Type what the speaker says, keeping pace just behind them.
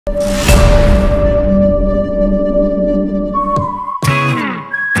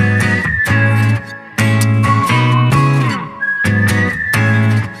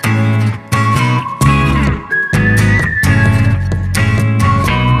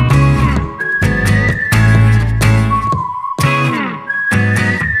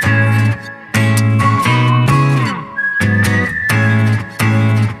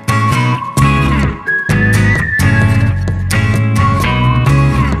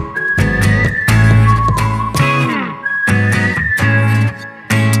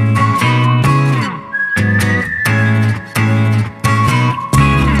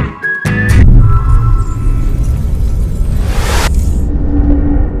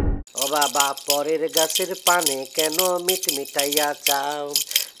বাবা পরের গাছের পানে কেন মিটমিটাইয়া চাও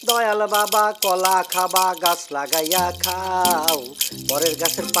দয়াল বাবা কলা খাবা গাছ লাগাইয়া খাও পরের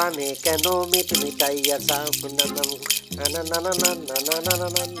গাছের পানে কেন মিটমিটাইয়া চাও না না না না না না না না না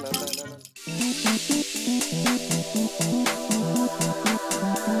না না না না।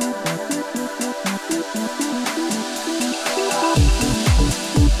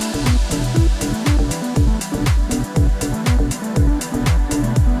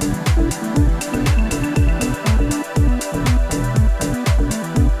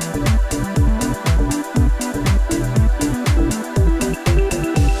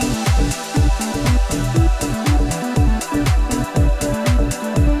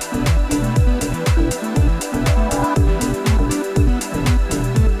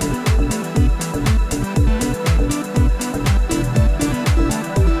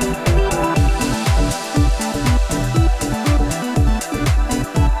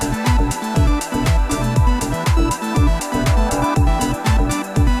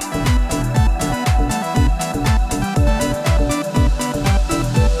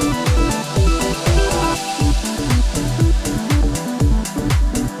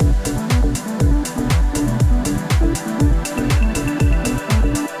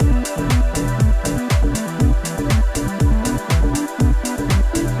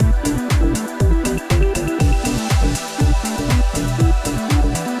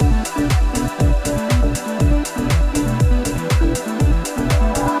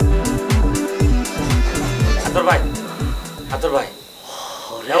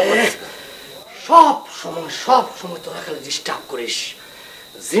 সব সময় তোরা খালি ডিস্টার্ব করিস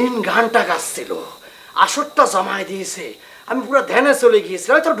জিন গানটা গাচ্ছিল আসরটা জমায় দিয়েছে আমি পুরো ধ্যানে চলে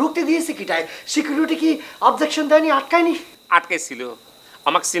গিয়েছিলাম তোরা ঢুকতে দিয়েছি কিটায় সিকিউরিটি কি অবজেকশন দেয়নি আটকায়নি আটকাইছিল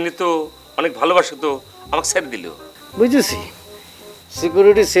আমাকে চিনি তো অনেক ভালোবাসে তো আমাকে ছেড়ে দিল বুঝেছি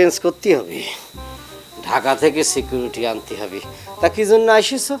সিকিউরিটি চেঞ্জ করতে হবে ঢাকা থেকে সিকিউরিটি আনতে হবে তা কি জন্য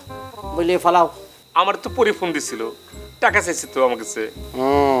আসিস বলে ফালাও আমার তো পরি ফোন দিছিল টাকা চাইছে তো আমার কাছে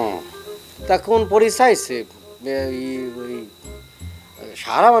তা কোন পরি চাইছে ওই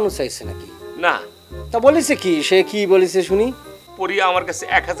সারা মানুষ চাইছে নাকি না তা বলেছে কি সে কি বলেছে শুনি পরি আমার কাছে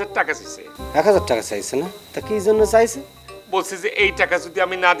 1000 টাকা চাইছে 1000 টাকা চাইছে না তা কি জন্য চাইছে বলছে যে এই টাকা যদি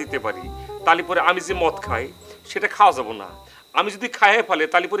আমি না দিতে পারি তাহলে পরে আমি যে মদ খাই সেটা খাওয়া যাব না আমি যদি খাইয়ে ফেলে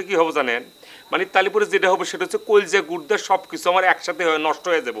তাহলে পরে কি হবে জানেন মানে তাহলে পরে যেটা হবে সেটা হচ্ছে কলজা গুড়দা সব কিছু আমার একসাথে নষ্ট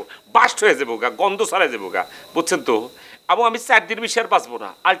হয়ে যাবো বাস্ট হয়ে যাবো গা গন্ধ ছড়ায় যাবো গা বুঝছেন তো এবং আমি 4 দিন বেশি আর বাঁচবো না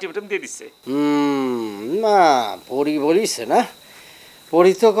আলটিমেটাম দিয়ে দিচ্ছে না পরি বলিছে না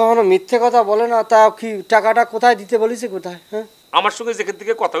পরি তো কখনো মিথ্যে কথা বলে না তা কি টাকাটা কোথায় দিতে বলিছে কোথায় হ্যাঁ আমার সঙ্গে যেখান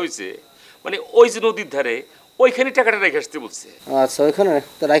থেকে কথা হয়েছে মানে ওই যে নদীর ধারে ওইখানে টাকাটা রেখে আসতে বলছে আচ্ছা ওইখানে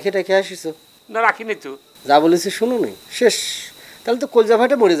তো রেখে আসিস না রাখিনি তো যা বলেছি শুনো নি শেষ তাহলে তো কলজা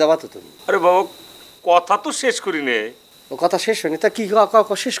ফাটে মরে যাবা তো তুমি আরে বাবা কথা তো শেষ করি নে ও কথা শেষ হয়নি তা কি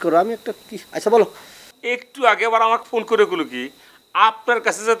শেষ করো আমি একটা কি আচ্ছা বলো একটু আগে আবার আমাকে ফোন করে গুলো কি আপনার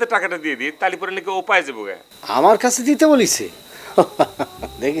কাছে যাতে টাকাটা দিয়ে দিই তাহলে পরে নাকি ও পায় যাবো আমার কাছে দিতে বলিছে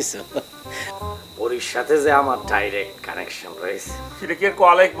দেখিস ওর সাথে যে আমার ডাইরেক্ট কানেকশন রয়েছে সেটা কি আর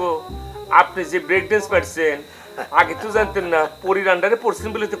কোয়া লাগবো আপনি যে ব্রেক ড্যান্স পারছেন আগে তো জানতেন না পরির আন্ডারে পড়ছেন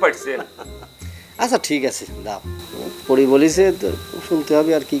বলে তো পারছেন আচ্ছা ঠিক আছে দাও পরি বলিছে তো শুনতে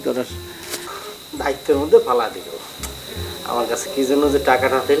হবে আর কি করার দায়িত্বের মধ্যে ফালা দিল আমার কাছে কি জন্য যে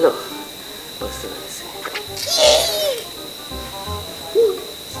টাকাটা দিল বুঝতে পেরেছি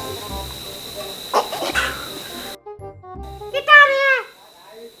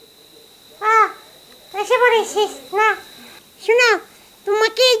শোনো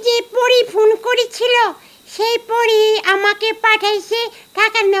তোমাকে যে পরি ফোন করেছিল সেই পরি আমাকে পাঠাইছে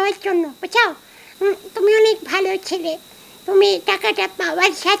টাকা নেওয়ার জন্য বুঝছো তুমি অনেক ভালো ছেলে তুমি টাকাটা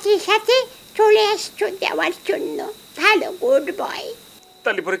পাওয়ার সাথে সাথে চলে আসছো দেওয়ার জন্য ভালো গুড বয়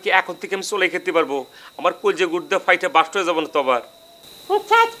তাহলে পরে কি এখন থেকে আমি চলে খেতে পারবো আমার কলজে গুড়দা ফাইটা বাস্ট হয়ে যাবো না তো আবার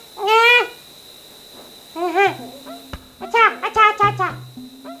আচ্ছা আচ্ছা আচ্ছা আচ্ছা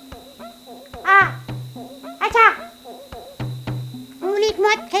আচ্ছা অনেক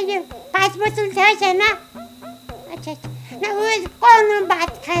মদ খাইলে 5 বছর হয়েছে না আচ্ছা না ওই কোনো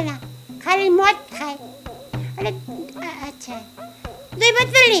ভাত খায় না খালি মদ খায় আচ্ছা 2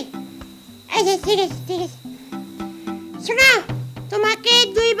 বোতলই আচ্ছা ঠিক আছে ঠিক আছে শোনো তোমাকে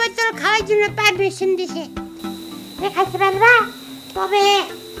 2 বোতল খাওয়ার জন্য পারমিশন দিছে দেখাতে পারবা তবে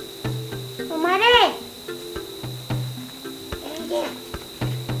তোমারে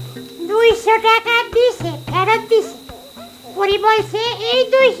 200 টাকা দিছে ফেরত দিছে পরি বলছে এই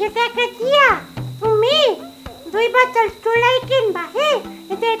 200 টাকা দিয়া তুমি 2 বোতল চুলাই কিনবা হ্যাঁ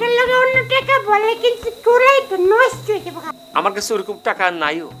এটা এটার লগে অন্য টাকা বলে কিন্তু চুলাই তো নষ্ট হয়ে যাবে আমার কাছে ওরকম টাকা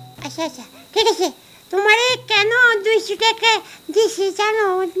নাইও আচ্ছা আচ্ছা ঠিক আছে তোমারে কেন 200 টাকা দিছি জানো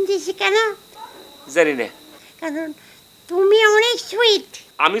দিছি কেন জানি না কারণ তুমি অনেক সুইট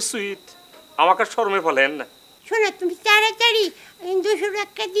আমি সুইট আমাকে শরমে ফেলেন না শোনো তুমি তাড়াতাড়ি 200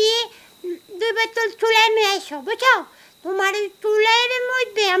 টাকা দিয়ে 2 বোতল চুলাই নিয়ে এসো বুঝছো তোমার চুলাইয়ের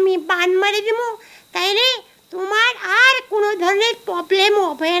মধ্যে আমি বান মারি দেবো তাইলে তোমার আর কোনো ধরনের প্রবলেম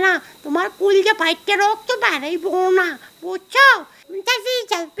হবে না তোমার কুলজা ফাইটটা রক্ত বাড়াইব না বুঝছো তাড়াতাড়ি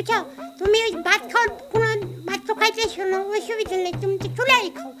যাও বুঝছো তুমি ওই ভাত খাও কোনো ভাত তো খাইতে শোনো অসুবিধা নেই তুমি তো চুলাই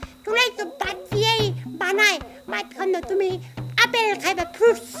খাও চুলাই তো ভাত দিয়েই বানায় ভাত খাও না তুমি আপেল খাইবা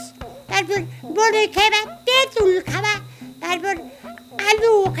ফ্রুটস তারপর বড়ি খাইবা তেঁতুল খাবা তারপর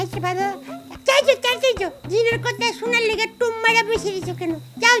আলু খাইতে পারো চাইছো দিনের কথা শোনার লেগে টুম মারা বসে দিছো কেন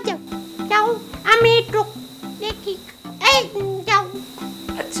যাও যাও যাও আমি একটু দেখি এই যাও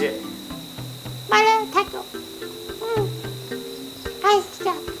আচ্ছা ভালো থাকো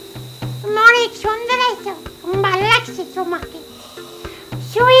আচ্ছা তুমি অনেক সুন্দর আছো ভালো লাগছে তোমাকে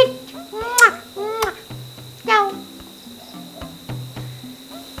সুইট যাও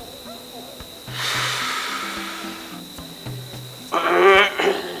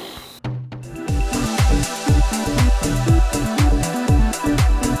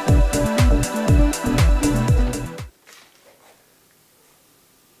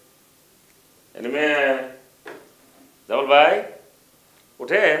জামাল ভাই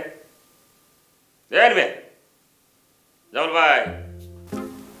উঠে জামাল ভাই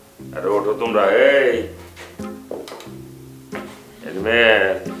আরে ওঠো তোমরা এই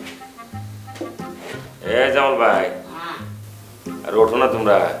জামাল ভাই আরে ওঠো না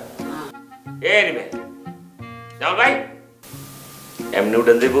তোমরা জামাল ভাই এমনি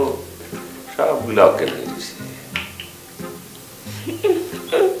উঠে দেব সবগুলো অজ্ঞান হয়ে গেছে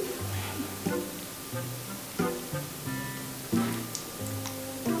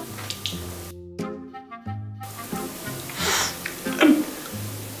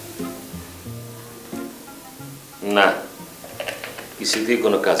না কিছুতেই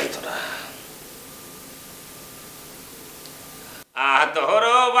কোনো কাজ হতো না তোর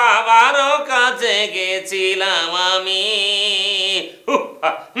বাবার কাছে গেছিলাম আমি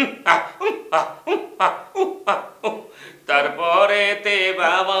তারপরে তে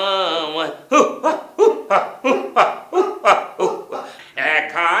বাবা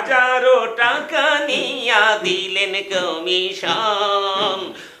 1000 টাকা নিয়া দিলেন কমিশন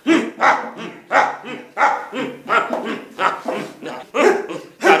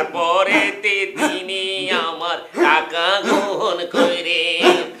তারপরে তিনি আমার টাকা গ্রহণ করে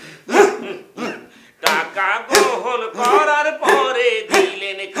টাকা গ্রহণ করার পরে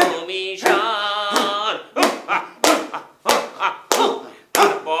দিলেন কমিশন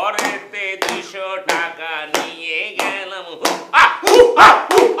তারপরে 200 টাকা নিয়ে গেলাম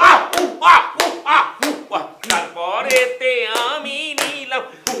তারপরে আমি নিলাম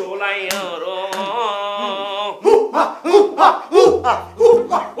চোলাই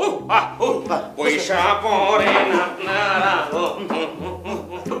পয়সা পরে আপনারা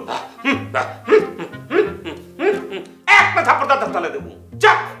একটা থাপ্পড় তালে দেবো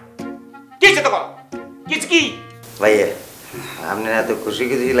চাপ কি তো কি ভাইয়া আপনার এত খুশি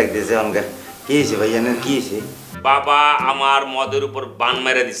লাগতেছে অনকার কি হয়েছে ভাইয়া কি হয়েছে বাবা আমার মদের উপর বান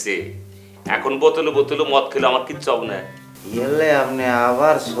মেরে দিছে এখন বোতলে মদ খেলে আমার কিচ্ছু হবে না ইয়ালে আপনি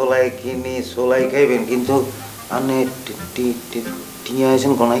আবার সোলাই কিনি সোলাই খাইবেন কিন্তু আপনি টিয়া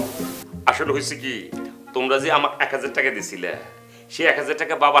আছেন কোনায় আসলে হয়েছে কি তোমরা যে আমাকে 1000 টাকা দিছিলে সেই 1000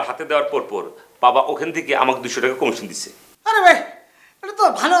 টাকা বাবার হাতে দেওয়ার পর বাবা ওখান থেকে আমাকে 200 টাকা কমিশন দিছে আরে ভাই এটা তো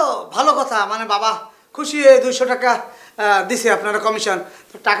ভালো কথা মানে বাবা খুশি 200 টাকা দিছে আপনারা কমিশন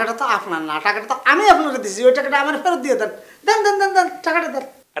তো টাকাটা তো আপনার না টাকাটা তো আমি আপনাকে দিছি ওই টাকাটা আমার ফেরত দিয়ে দেন টাকাটা দেন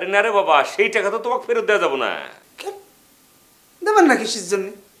আরে না রে বাবা সেই টাকা তো তোমাকে ফেরত দেওয়া যাবে না দেবেন না কিসের জন্য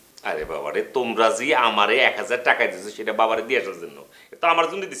আরে বাবা রে তোমরা যে আমারে 1000 টাকা দিয়েছো সেটা বাবারে দিয়ে আসার জন্য তো আমার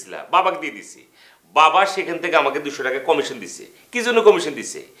জন্য দিছিলা বাবাকে দিয়ে দিছি বাবা সেখান থেকে আমাকে 200 টাকা কমিশন দিছে কি জন্য কমিশন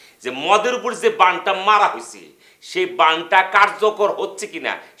দিছে যে মদের উপর যে বানটা মারা হয়েছে সেই বানটা কার্যকর হচ্ছে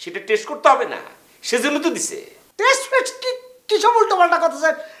কিনা সেটা টেস্ট করতে হবে না সেজন্য তো দিছে টেস্ট কি সব উল্টোপাল্টা কথা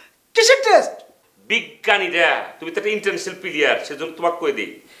স্যার কিসের টেস্ট বিজ্ঞানীরা তুমি তো একটা ইন্টারন্যাশনাল প্লেয়ার সেজন্য তোমাকে কই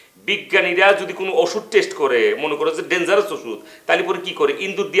দেই বিজ্ঞানীরা যদি কোনো ওষুধ টেস্ট করে মনে করো যে ডেঞ্জারাস ওষুধ তাহলে পরে কি করে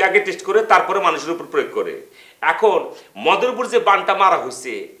ইন্দুর দিয়ে আগে টেস্ট করে তারপরে মানুষের উপর প্রয়োগ করে এখন মদের উপর যে বানটা মারা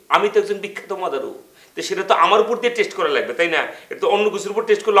হয়েছে আমি তো একজন বিখ্যাত মদারু তো সেটা তো আমার উপর দিয়ে টেস্ট করা লাগবে তাই না এটা তো অন্য কিছুর উপর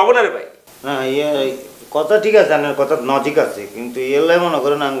টেস্ট করলে হবে না রে ভাই না ইয়ে কথা ঠিক আছে, আপনার কথা নজিক আছে, কিন্তু এলে মনে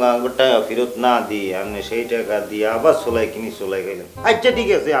করেন টাকা ফেরত না দিই আপনি সেই টাকা দিয়ে আবার সোলাই কিনি সোলাই খাইলেন। আচ্ছা ঠিক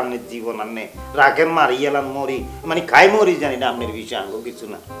আছে, আপনার জীবন আপনি রাখেন, মারি এলাম মরি, মানে খাই মরি জানি না আপনার বিষয়, আঙ্গ কিছু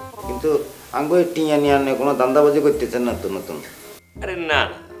না, কিন্তু আঙ্গ টিয়া নিয়ে আনে কোনো দান্দাবাজি করতেছেন না তো নতুন? আরে না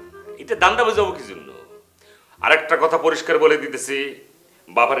না, এটা দান্দাবাজি হবো কি জন্য? আরেকটা কথা পরিষ্কার বলে দিতেছি,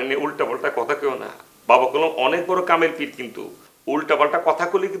 বাবার এনে উল্টা পাল্টা কথা কেউ না। বাবা কোনো অনেক বড় কামের পীর, কিন্তু উল্টা পাল্টা কথা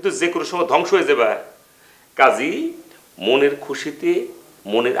কলে কিন্তু যে কোনো সময় ধ্বংস হয়ে যাবে। কাজী মনের খুশিতে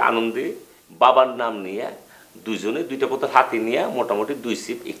মনের আনন্দে বাবার নাম নিয়ে দুইজনে দুইটা বোতল হাতে নিয়ে মোটামুটি 2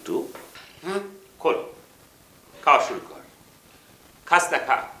 সিপ একটু খোল, খাওয়া শুরু কর। খাস না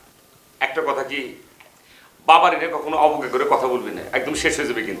খা। একটা কথা কি, বাবার এটা কখনো অবজ্ঞা করে কথা বলবি না, একদম শেষ হয়ে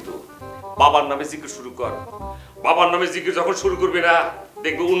যাবে কিন্তু। বাবার নামে জিকির শুরু কর। বাবার নামে জিকির যখন শুরু করবি না,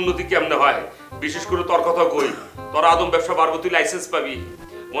 দেখবি উন্নতি কেমনে হয়। বিশেষ করে তোর কথা কই, তোর আদম ব্যবসা বাড়বো, তুই লাইসেন্স পাবি।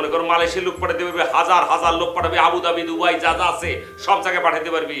 মনে কর মালয়েশিয়ার লোক পাঠাতে পারবি, হাজার হাজার লোক পাঠাবি, আবুধাবি দুবাই যা যা আছে সব জায়গায় পাঠাতে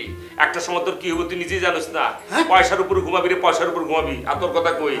পারবি। একটা সময় তোর কি হবে তুই নিজেই জানিস না। পয়সার উপর ঘুমাবি রে, পয়সার উপর ঘুমাবি। আর তোর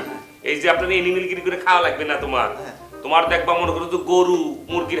কথা কই, এই যে আপনার এনিমেলগিরি করে খাওয়া লাগবে না তোমার। তোমার দেখবা মনে করো তো গরু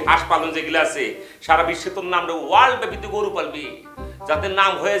মুরগির হাঁস পালন যেগুলো আছে সারা বিশ্বে, তোর নাম ওয়ার্ল্ড ব্যাপী তুই গরু পালবি, যাতে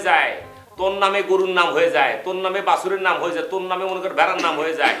নাম হয়ে যায়। তোর নামে গরুর নাম হয়ে যায়, তোর নামে বাছুরের নাম হয়ে যায়, তোর নামে মনে কর ভেড়ার নাম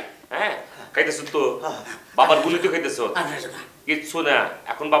হয়ে যায়। হ্যাঁ খাইতেছ তো, বাবার গুলি তো খাইতেছ কিচ্ছু না।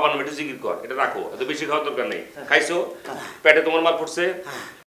 এখন বাবার নামে একটু জিকির কর, এটা রাখো, এত বেশি খাওয়ার দরকার নেই। খাইছো, পেটে তোমার মাল পড়ছে,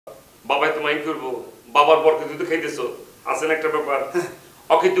 বাবাই তো মাইন্ড করবো। বাবার পর কিন্তু তুই খাইতেছ, আছে না একটা ব্যাপার,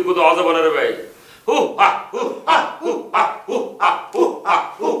 অকৃতজ্ঞ তো অজা বানা রে ভাই। হু হা হু হা হু হা হু হা হু হা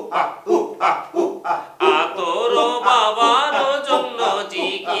হু হা হু হা হু হা। আতর বাবার জন্য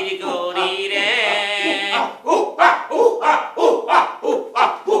জিকির করি রে, হু হা হু হা হু হা হু হা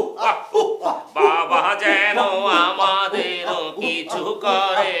হু হা হু হা। বাবা যেন আমাদের কিছু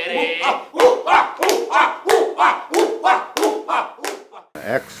করে রে, হু হা হু হা হু হা হু হা হু হা।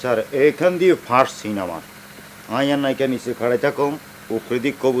 এক স্যার এইখান দিয়ে ফার্স্ট সিনেমা আইয়ার নায়িকা নিচে খাড়াই থাকুম, উপরে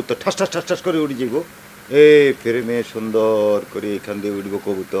দিক কবুতর ঠাস ঠাস ঠাস ঠাস করে উড়ে যাব, এই ফ্রেমে সুন্দর করে এখান দিয়ে উঠবো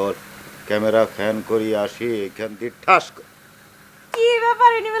কবুতর, ক্যামেরা ফ্যান করি আসি এখান দিয়ে ঠাস। কি ব্যাপার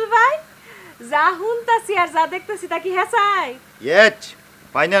এনিমেল ভাই, যা হুনতাছি আর যা দেখতেছি তা কি হেসাই? ইয়েস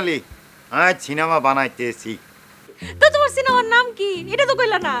ফাইনালি আজ সিনেমা বানাইতেছি। তো তোমার সিনেমার নাম কি এটা তো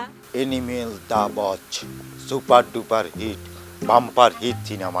কইলা না? এনিমেল দা বচ, super duper hit, bumper hit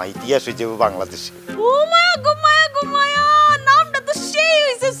cinema, ইতিহাস হয়ে যাবে বাংলাদেশে। ও মায়া গো মায়া গো মায়া, নামটা তো সেই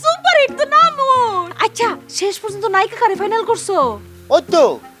হইছে, সুপার হিট তো নাম। আচ্ছা শেষ পর্যন্ত নায়িকা কারে ফাইনাল করছো? ওই তো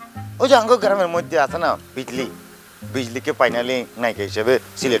ওই যে আঙ্গ গ্রামের মধ্যে আছে না বিজলি, বিজলিকে ফাইনালি নায়িকা হিসেবে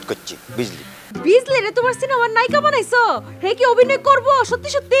সিলেক্ট করছি। বিজলি, বিজলি রে তোমার সিনেমার নায়িকা বানাইছো? হে কি অভিনয় করবো সত্যি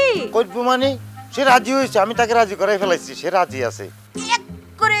সত্যি? করবো মানে সে রাজি হয়েছে, আমি তাকে রাজি করাই ফেলাইছি, সে রাজি আছে।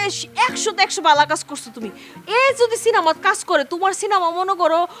 করে 100 বালা কাজ করছো তুমি। এই যদি সিনেমাত কাজ করে তোমার সিনেমা মনে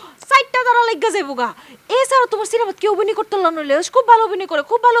করো 4টা তারা লাগা যাইবো গা। এছাড়া তোমার সিনেমাত কি অভিনয় করতে লাগলে খুব ভালো অভিনয় করে,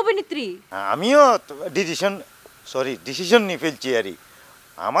 খুব ভালো অভিনেত্রী। আমিও ডিসিশন নিয়ে ফেলছি আরই,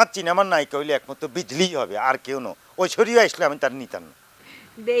 আমার সিনেমার নায়িকা হইলে একমাত্র বিজলিই হবে, আর কেউ না। ওই ছড়িয়ে আসলে আমি তার নিতাম না।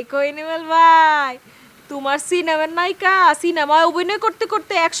 দেখো এনিমেল ভাই, তোমার সিনেমার নায়িকা সিনেমায় অভিনয় করতে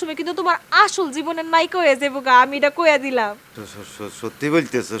করতে একসময় কিন্তু তোমার আসল জীবনের নায়িকা হয়ে যাবো গা, আমি এটা কইয়া দিলাম। সত্যি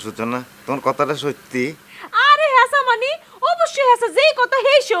বলতেছো সূচনা, তোমার কথাটা সত্যি? আরে হাসা মানে অবশ্যই হাসা, যেই কথা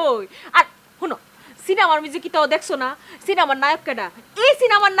হেই সই। আর শুনো, সিনেমার মিউজিক কিটাও দেখছো না? সিনেমার নায়ক কেডা? এই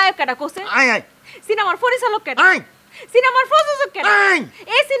সিনেমার নায়ক কেডা কোসে? সিনেমার পরিচালক কেডা? সিনেমার প্রযোজক কেডা?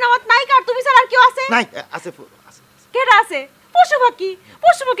 এই সিনেমার নায়িকা আর তুমি ছাড়া আর কেউ আছে? নাই আছে। কেডা আছে? পশু পাখি।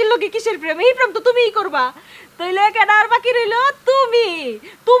 পশু পাখির লোকে কিসের প্রেম? এই প্রেম তো তুমিই করবা। তাইলে কেডা আর বাকি রইল? তুমি।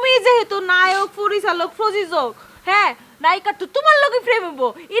 তুমি যেহেতু নায়ক, পরিচালক, প্রযোজক, হ্যাঁ নায়িকা তো তোমার লোকে প্রেম হবো,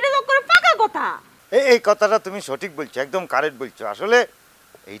 এটা তো করে পাকা কথা। এই কথাটা তুমি সঠিক বলছো, একদম কারেক্ট বলছো। আসলে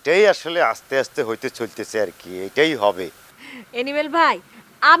এইটাই আসলে আস্তে আস্তে হইতে চলতেছে আর কি, এইটাই হবে। এনিমেল ভাই,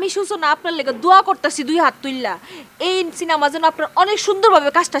 আমি সূচনা আপনার লেগে দোয়া করতেছি 2 হাত তুললা, এই সিনেমা যেন আপনার অনেক সুন্দরভাবে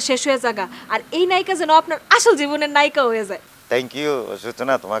কাজটা শেষ হয়ে যাগা, আর এই নায়িকা যেন আপনার আসল জীবনের নায়িকা হয়ে যায়। থ্যাংক ইউ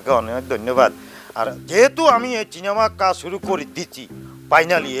সূচনা, তোমাকে অনেক ধন্যবাদ। আর যেহেতু আমি এই সিনেমা কাজ শুরু করে দিচ্ছি,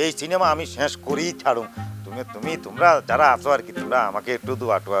 ফাইনালি এই সিনেমা আমি শেষ করেই ছাড়ুম। তোমরা যারা আছো আর কি, তোমরা আমাকে একটু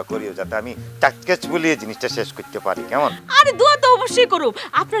দোয়া টোয়া করিও, যাতে আমি সাকসেসফুলি এই জিনিসটা শেষ করতে পারি, কেমন? আরে দোয়া তো অবশ্যই করুম।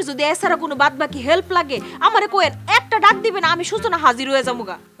 আপনার যদি এছাড়া কোনো বাদ বাকি হেল্প লাগে আমারে কোয়েন, একটা ডাক দিবেন, আমি সূচনা হাজির হয়ে যাবো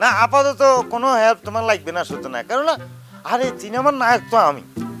গা। না আপাতত কোনো হেল্প তোমার লাগবে না সূচনা, কারণ আরে সিনেমার নায়ক তো আমি,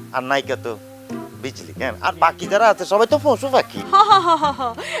 আর নায়িকা তো বিজলি, কেন? আর বাকি যারা আছে সবাই তো পশু পাখি।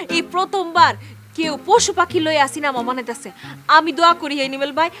 এই প্রথমবার কেউ পশু পাখি লইয়া সিনেমা বানাইতেছে। আমি দোয়া করি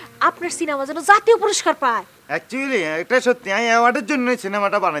এনিমেল ভাই, আপনার সিনেমা যেন জাতীয় পুরস্কার পায়। অ্যাকচুয়ালি এটা সত্যি, আমি অ্যাওয়ার্ডের জন্যই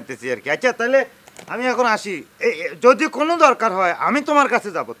সিনেমাটা বানাইতেছি আর কি। আচ্ছা তাহলে আমি এখন আসি, যদি কোনো দরকার হয় আমি তোমার কাছে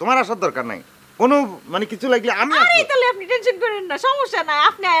যাব, তোমার আসার দরকার নাই। কোনো মানে কিছু লাগলে আমি আরে তাহলে আপনি টেনশন করেন না, সমস্যা নাই,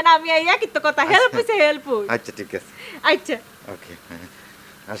 আপনি আয় না আমি আই, একই তো কথা, হেল্প হইছে হেল্প। আচ্ছা ঠিক আছে, আচ্ছা ওকে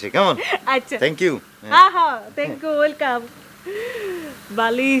আসি, কেমন? আচ্ছা থ্যাংক ইউ। হ্যাঁ হ্যাঁ থ্যাংক ইউ, ওয়েলকাম।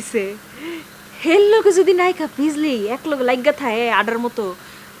 বালিছে হেল লোকে যদি নায়িকা ভিজলি এক লোক লাইগা থাকে আডার মতো,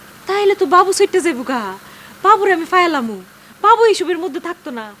 তাইলে তো বাবু সইটে যাবো গা। বাবুরে আমি ফায়ালামু, বাবু এইসবের মধ্যে থাকতো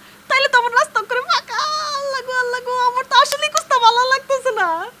না, তাইলে তো আমার রাস্তা করে ফাঁকা। আল্লাহ গো আল্লাহ গো, আমার তো আসলে কুস্তা ভালো লাগতেছে না।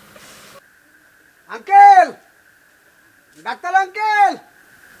 Uncle, doctor uncle.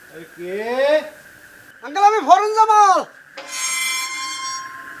 কে? আঙ্কেল আমি ফরেন জামাল।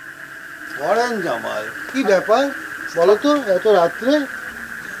 ফরেন জামাল? কি ব্যাপার বলো তো এত রাত্রে?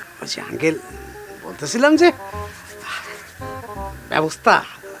 বলছি আঙ্কেল, বলতেছিলাম যে ব্যবস্থা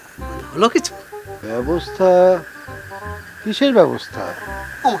হলো কিছু? ব্যবস্থা? কিসের ব্যবস্থা?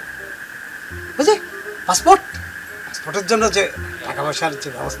 বুঝলি পাসপোর্টের জন্য যে টাকা পয়সার যে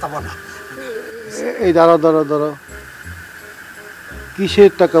ব্যবস্থাপনা। এই দাঁড়াও দাঁড়াও দাঁড়াও,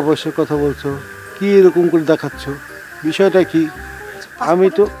 কিসের টাকা পয়সার কথা বলছো? কি এরকম করে দেখাচ্ছ, বিষয়টা কি?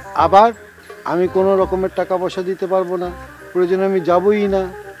 আমি কোনো রকমের টাকা পয়সা দিতে পারবো না, প্রয়োজনে আমি যাবই না।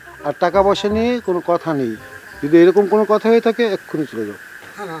 আর টাকা পয়সা নিয়ে কোনো কথা নেই, যদি এরকম কোনো কথা হয়ে থাকে এক্ষুনি চলে যাও।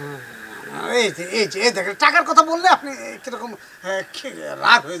 এই দেখেন টাকার কথা বললে আপনি কিরকম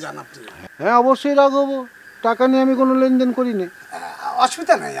রাগ হয়ে যান আপনি। হ্যাঁ অবশ্যই রাগ হবো, টাকা নিয়ে আমি কোনো লেনদেন করি না।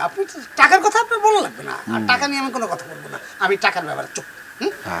 অসুবিধা নাই, আপনি টাকার কথা আপনার বলা লাগবে না, আর টাকা নিয়ে আমি কোনো কথা বলবো না, আমি টাকার ব্যাপারে চুপ।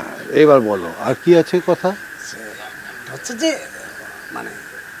 হ্যাঁ এবার বলো আর কি আছে কথা? হচ্ছে যে মানে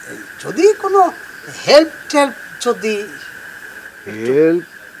যদি কোনো হেল্প যদি। হেল্প?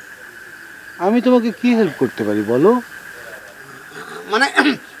 আমি তোমাকে কি হেল্প করতে পারি বলো? মানে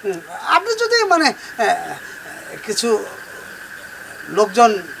আপনি যদি মানে কিছু লোকজন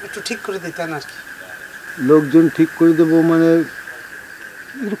একটু ঠিক করে দিতেন আর কি। লোকজন ঠিক করে দেবো মানে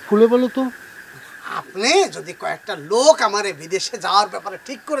একটু খুলে বলো তো। আপনি যদি কয়েকটা লোক আমার বিদেশে যাওয়ার ব্যাপারে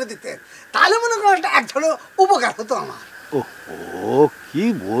ঠিক করে দিতেন, তাহলে মনে করেন একটা এক ধরনের উপকার হতো আমার। ও কি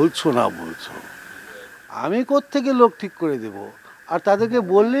বলছো না বলছো, আমি কোত্থেকে লোক ঠিক করে দেব? আর তাদেরকে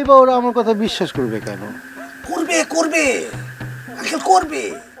বললেই বা ওরা আমার কথা বিশ্বাস করবে কেন? করবে করবে আঙ্কেল, করবে।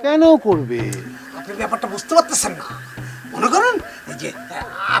 কেন করবে? আপনি ব্যাপারটা বুঝতে পারতেছেন না। মনে করেন এই যে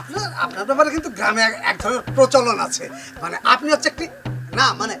আপনার ব্যাপারে কিন্তু গ্রামে এক ধরনের প্রচলন আছে, মানে আপনি হচ্ছে একটি না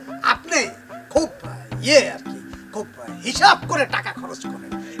মানে আপনি খুব আর কি খুব হিসাব করে টাকা খরচ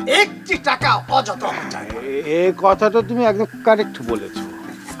করেন, একটি টাকা অযথা যায়। এই কথাটা তুমি একদম কারেক্ট বলেছো,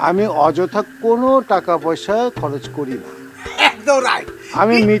 আমি অযথা কোনো টাকা পয়সা খরচ করি না। একদম রাইট,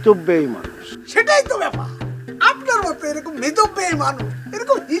 আমি মিতব্যয়ী মানুষ। সেটাই তো ব্যাপার, আপনার মতো এরকম মিতব্যয়ী মানুষ,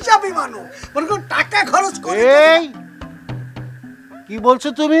 এরকম হিসাবী মানুষ মনে করেন টাকা খরচ করে। এই কি বলছো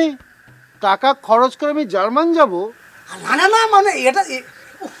তুমি? টাকা খরচ করে আমি জার্মান যাব? না না না, মানে এটা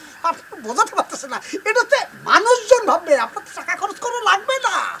আপনি বোঝাতে পারতেছেন না, এটাতে মানুষজন ভাববে আপনার টাকা খরচ করা লাগবে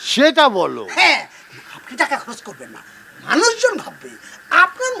না। সেটা বলো। হ্যাঁ, আপনি টাকা খরচ করবেন না, মানুষজন ভাববে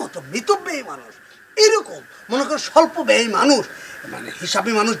আপনার মতো মিতব্যয়ী মানুষ, এরকম মনে করেন স্বল্প ব্যয়ী মানুষ, মানে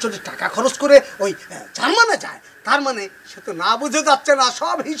হিসাবী মানুষ যদি টাকা খরচ করে ওই জার্মানে যায়, তার মানে সে তো না বুঝে যাচ্ছে না,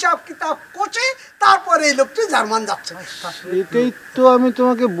 সব হিসাব কিতাব করছে, তারপরে এই লোকটি জার্মান যাচ্ছে। এটাই তো আমি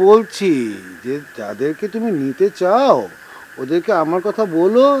তোমাকে বলছি যে যাদেরকে তুমি নিতে চাও ওদেরকে আমার কথা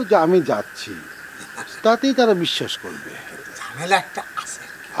বলো যে আমি যাচ্ছি, তাতেই তারা বিশ্বাস করবে। ঝামেলা একটা আছে।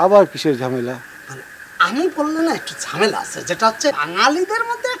 আবার কিসের ঝামেলা? মানে আমি বললে না একটু ঝামেলা আছে, যেটা হচ্ছে বাঙালিদের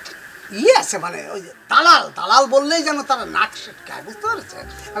মধ্যে একটা আছে, মানে ওই যে দালাল বললেই যেন তারা নাক সেটকায়, বুঝতে পেরেছে?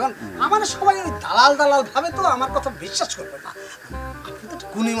 এখন আমার সবাই ওই দালাল ভাবে, তো আমার কথা বিশ্বাস করবে না। আপনি তো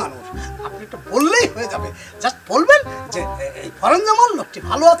গুণী মানুষ, আপনি একটু বললেই হয়ে যাবে, জাস্ট বলবেন যে এই ফরেন জামাল লোকটি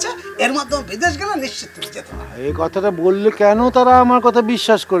ভালো আছে, এর মাধ্যমে বিদেশ গেলে নিশ্চিত তুমি যেতে পারবে। এই কথাটা বললে কেন তারা আমার কথা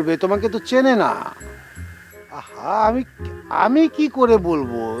বিশ্বাস করবে? তোমাকে তো চেনে না। আহা, আমি কি করে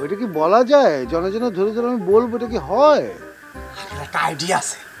বলবো? এটা কি বলা যায়? জনে ধরে ধরে আমি বলবো, এটা কি হয়? একটা আইডিয়া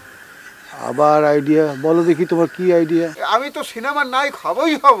আছে। আবার আইডিয়া? বলো দেখি তোমার কি আইডিয়া। আমি তো সিনেমার নায়ক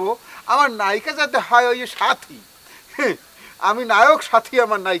হবই হব, আমার নায়িকা যাতে হয় ওই সাথী। আমি নায়ক, সাথী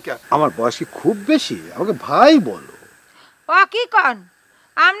আমার নায়িকা। আমার বয়স কি খুব বেশি? আমাকে ভাই বলো। ও কি কন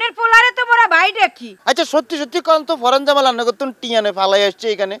আমনের পোলারে তো বড় ভাই দেখি। আচ্ছা সত্যি সত্যি কোন তো ফরেন জামাল আন্না করতুন টিয়ানে ফালাই আসছে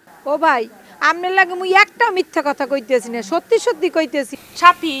এখানে। ও ভাই আমনের লাগে মুই একটা মিথ্যা কথা কইতেছি না, সত্যি সত্যি কইতেছি।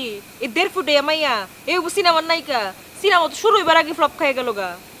 সাথী এই 1.5 ফুটে মাইয়া এই সিনেমার নায়িকা, সিনেমা তো শুরু হইবার আগে ফ্লপ খেয়ে গেল গা।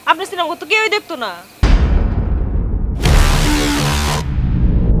 আপনার সিনেমা তো কেউই দেখতো না।